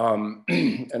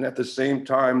 And at the same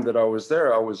time that I was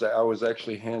there, I was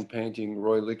actually hand painting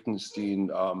Roy Lichtenstein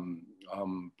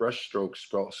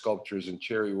brushstroke sculptures in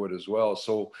cherry wood as well.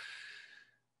 So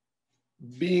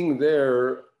being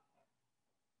there,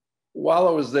 while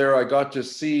I was there, I got to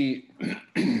see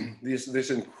this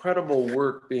incredible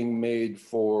work being made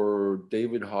for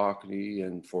David Hockney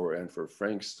and for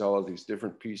Frank Stella. These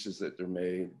different pieces that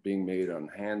they're being made on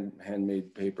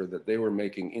handmade paper that they were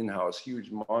making in-house,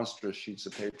 huge monstrous sheets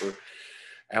of paper.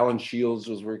 Alan Shields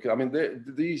was working. I mean,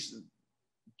 these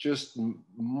just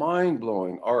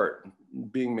mind-blowing art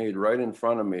being made right in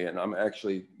front of me, and I'm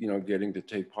actually, getting to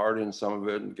take part in some of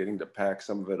it and getting to pack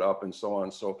some of it up and so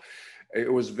on. So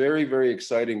it was very, very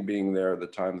exciting being there at the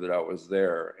time that I was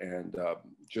there, and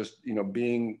just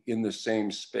being in the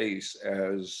same space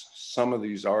as some of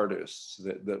these artists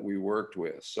that we worked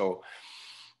with. So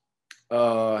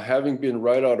having been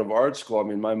right out of art school,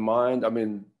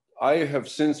 I have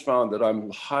since found that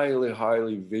I'm highly,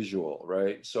 highly visual,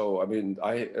 right? So,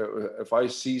 if I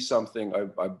see something,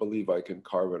 I believe I can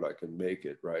carve it, I can make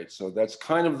it, right? So that's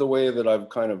kind of the way that I've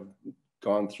kind of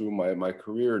gone through my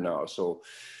career now. So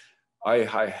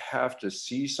I have to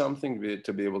see something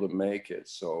to be able to make it.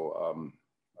 So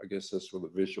I guess that's where the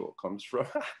visual comes from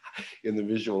in the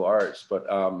visual arts. But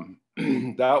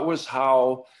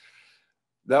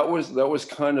that was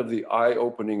kind of the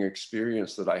eye-opening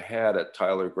experience that I had at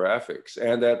Tyler Graphics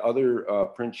and at other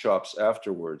print shops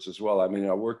afterwards as well. I mean,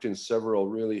 I worked in several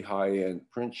really high-end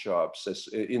print shops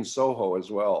in Soho as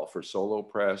well for Solo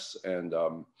Press. And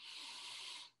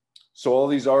so all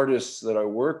these artists that I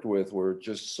worked with were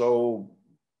just so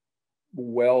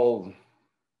well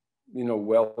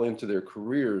into their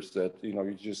careers that,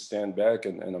 you just stand back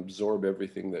and absorb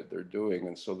everything that they're doing.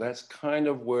 And so that's kind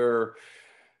of where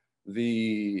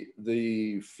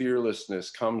the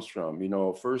fearlessness comes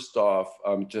from. First off,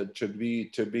 to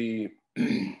be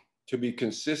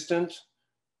consistent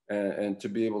and to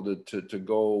be able to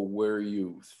go where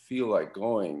you feel like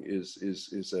going is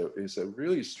a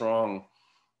really strong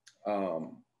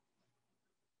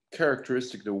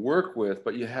characteristic to work with.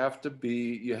 But you have to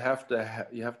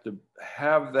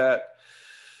have that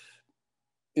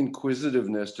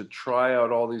inquisitiveness to try out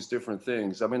all these different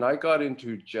things. I mean, I got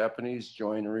into Japanese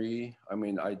joinery. I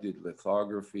mean, I did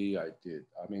lithography. I've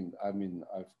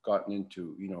gotten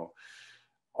into,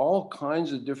 all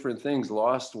kinds of different things,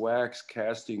 lost wax,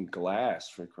 casting glass,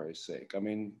 for Christ's sake. I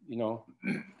mean,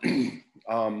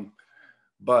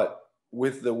 but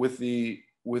with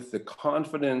the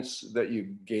confidence that you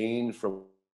gain from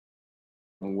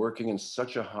working in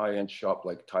such a high-end shop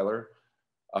like Tyler,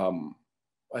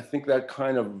 I think that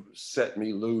kind of set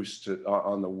me loose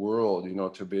on the world,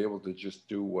 to be able to just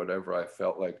do whatever I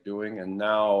felt like doing. And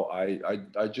now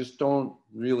I just don't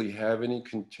really have any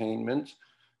containment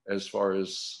as far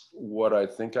as what I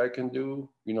think I can do.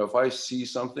 If I see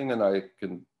something and I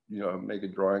can, make a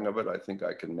drawing of it, I think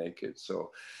I can make it.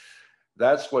 So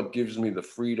that's what gives me the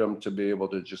freedom to be able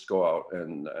to just go out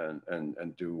and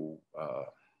do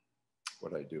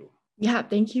what I do. Yeah,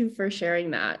 thank you for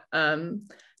sharing that.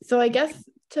 So I guess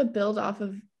to build off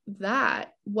of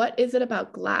that, what is it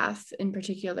about glass in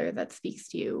particular that speaks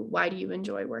to you? Why do you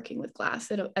enjoy working with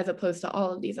glass as opposed to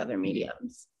all of these other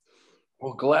mediums?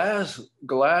 Well, glass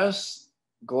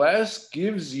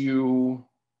gives you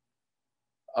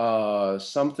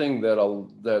something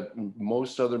that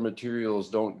most other materials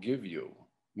don't give you.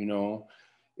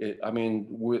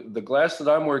 With the glass that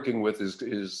I'm working with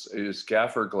is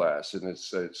gaffer glass, and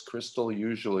it's crystal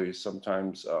usually,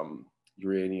 sometimes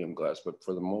uranium glass, but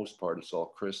for the most part it's all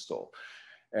crystal.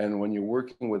 And when you're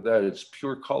working with that, it's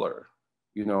pure color,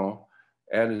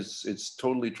 and it's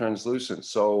totally translucent.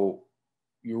 So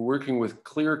you're working with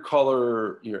clear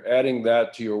color, you're adding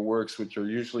that to your works, which are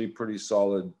usually pretty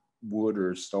solid wood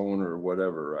or stone or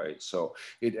whatever, right? So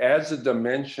it adds a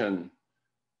dimension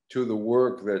to the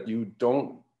work that you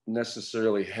don't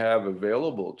necessarily have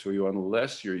available to you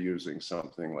unless you're using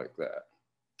something like that.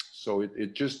 So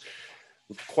it just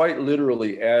quite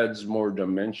literally adds more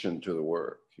dimension to the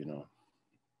work,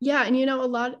 Yeah, and a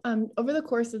lot over the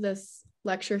course of this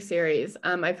lecture series,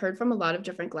 I've heard from a lot of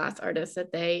different glass artists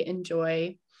that they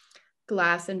enjoy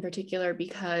glass in particular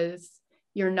because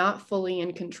you're not fully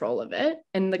in control of it,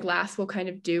 and the glass will kind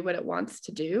of do what it wants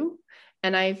to do.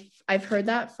 And I've heard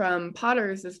that from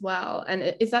potters as well.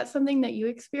 And is that something that you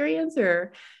experience,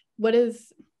 or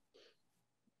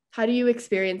how do you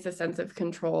experience a sense of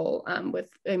control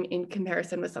in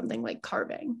comparison with something like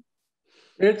carving?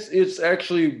 It's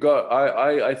actually got,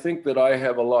 I think that I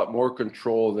have a lot more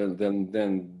control than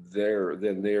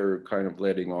they're kind of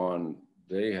letting on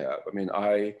they have. I mean,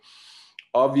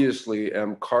 obviously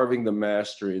am carving the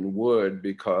master in wood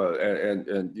because,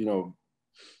 and you know,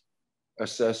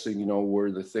 assessing, you know,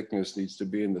 where the thickness needs to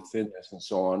be and the thinness and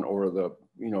so on, or the,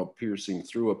 you know, piercing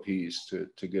through a piece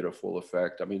to get a full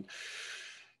effect. I mean,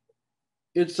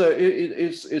 it's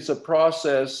a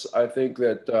process, I think,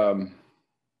 that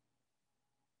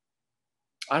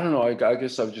I don't know, I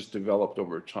guess I've just developed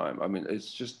over time. I mean,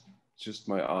 it's just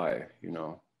my eye, you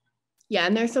know. Yeah,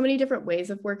 and there's so many different ways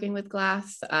of working with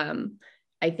glass.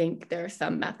 I think there are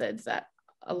some methods that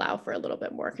allow for a little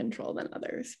bit more control than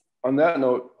others. On that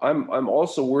note, I'm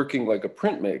also working like a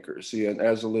printmaker. See, and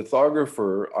as a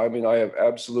lithographer, I mean, I have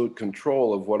absolute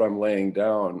control of what I'm laying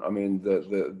down. I mean,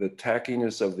 the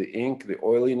tackiness of the ink, the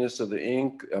oiliness of the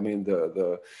ink. I mean,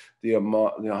 the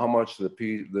amount, you know, how much the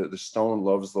stone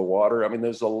loves the water. I mean,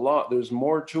 there's a lot. There's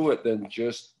more to it than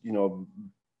just, you know,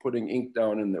 putting ink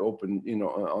down in the open, you know,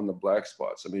 on the black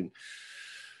spots. I mean,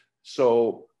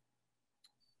 so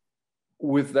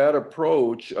with that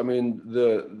approach, I mean,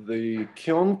 the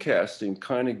kiln casting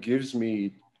kind of gives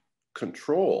me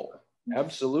control,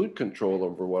 absolute control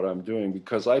over what I'm doing,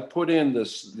 because I put in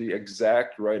the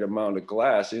exact right amount of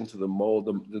glass into the mold.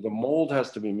 The mold has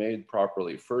to be made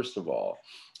properly, first of all,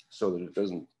 so that it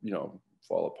doesn't, you know,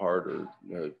 fall apart, or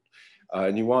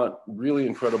and you want really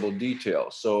incredible detail.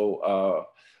 So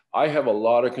I have a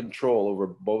lot of control over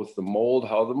both the mold,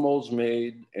 how the mold's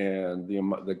made, and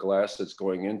the glass that's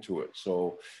going into it.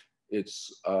 So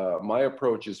it's my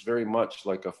approach is very much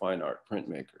like a fine art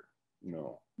printmaker, you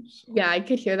know. So. Yeah, I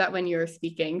could hear that when you were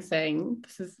speaking, saying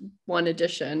this is one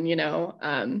edition, you know.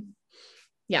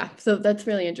 Yeah, so that's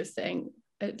really interesting.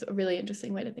 It's a really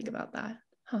interesting way to think about that.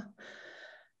 Huh.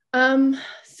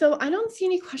 So I don't see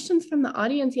any questions from the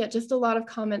audience yet, just a lot of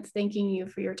comments thanking you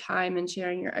for your time and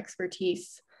sharing your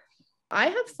expertise. I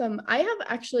have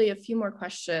actually a few more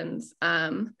questions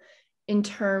in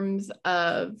terms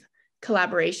of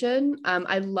collaboration.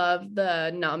 I love the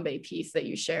Nambe piece that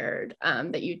you shared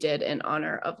that you did in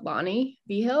honor of Lonnie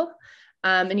Vigil.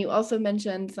 And you also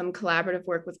mentioned some collaborative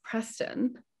work with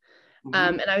Preston.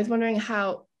 And I was wondering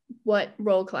what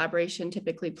role collaboration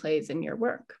typically plays in your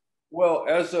work. Well,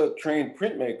 as a trained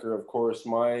printmaker, of course,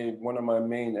 one of my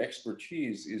main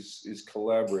expertise is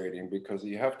collaborating, because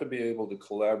you have to be able to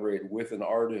collaborate with an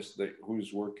artist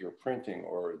whose work you're printing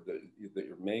or that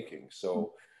you're making.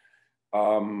 So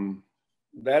that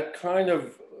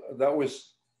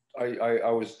was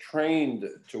I was trained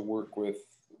to work with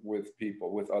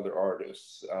people, with other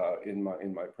artists in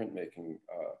my printmaking,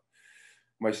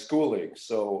 my schooling.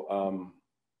 So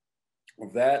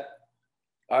that.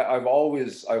 I've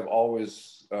always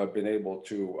been able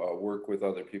to work with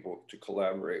other people, to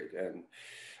collaborate, and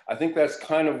I think that's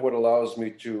kind of what allows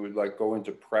me to like go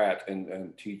into Pratt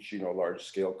and teach, you know, large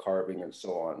scale carving and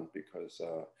so on, because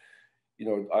you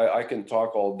know, I can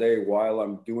talk all day while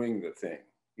I'm doing the thing,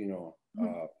 you know.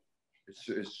 It's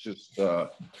just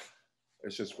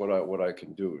what I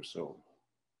can do. So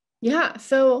yeah.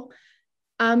 So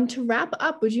to wrap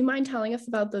up, would you mind telling us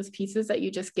about those pieces that you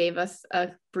just gave us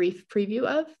a brief preview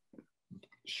of?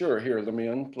 Sure. Here, let me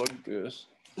unplug this.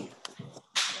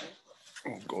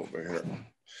 I'll go over here.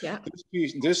 Yeah.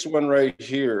 This one right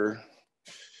here.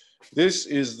 This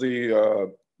is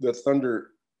the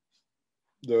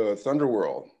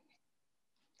Thunderworld.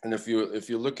 And if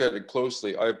you look at it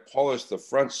closely, I polished the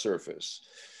front surface.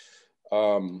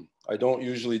 I don't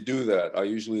usually do that. I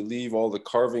usually leave all the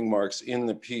carving marks in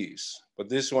the piece. But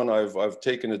this one, I've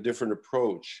taken a different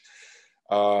approach.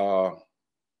 So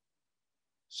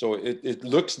it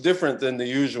looks different than the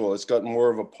usual. It's got more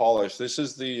of a polish. This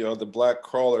is the black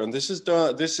crawler, and this is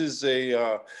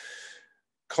a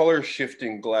color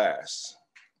shifting glass,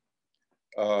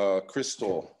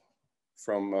 crystal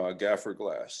from gaffer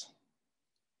glass.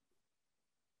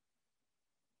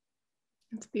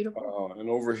 It's beautiful. And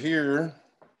over here,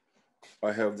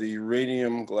 I have the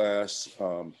uranium glass,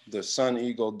 the Sun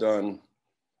Eagle done,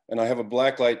 and I have a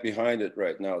black light behind it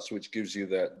right now, so which gives you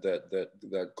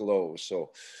that glow.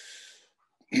 So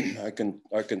I can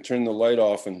turn the light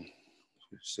off, and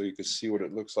so you can see what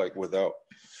it looks like without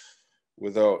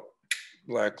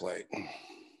black light.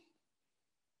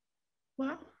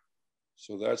 Wow.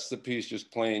 So that's the piece,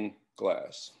 just plain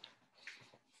glass.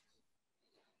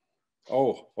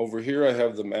 Oh, over here I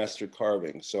have the master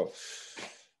carving. So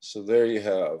there you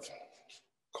have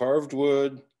carved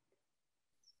wood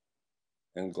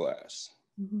and glass.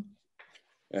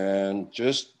 And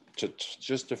just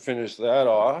to finish that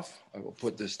off, I will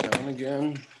put this down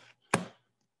again.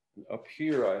 Up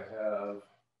here I have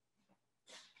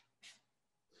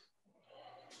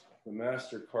the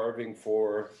master carving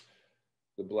for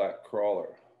the black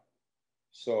crawler.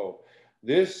 So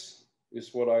this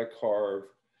is what I carve.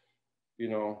 You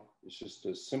know, it's just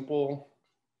a simple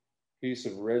piece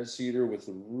of red cedar with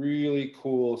a really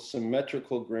cool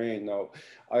symmetrical grain. Now,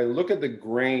 I look at the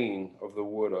grain of the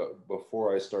wood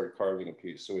before I start carving a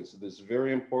piece. So it's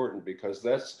very important because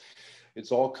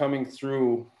it's all coming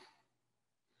through.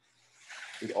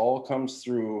 It all comes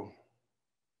through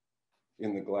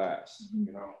in the glass,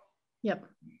 you know? Yep.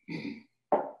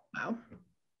 Wow.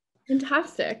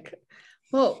 Fantastic.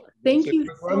 Well, thank you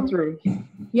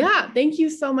thank you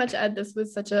so much, Ed. This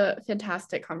was such a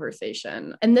fantastic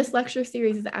conversation. And this lecture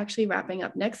series is actually wrapping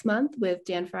up next month with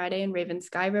Dan Friday and Raven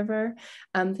Sky River.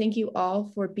 Thank you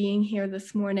all for being here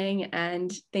this morning.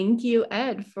 And thank you,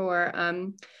 Ed, for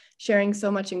sharing so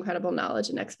much incredible knowledge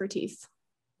and expertise.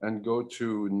 And go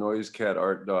to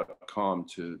noisecatart.com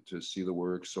to see the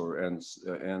works and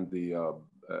the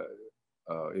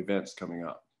events coming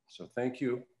up. So thank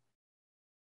you.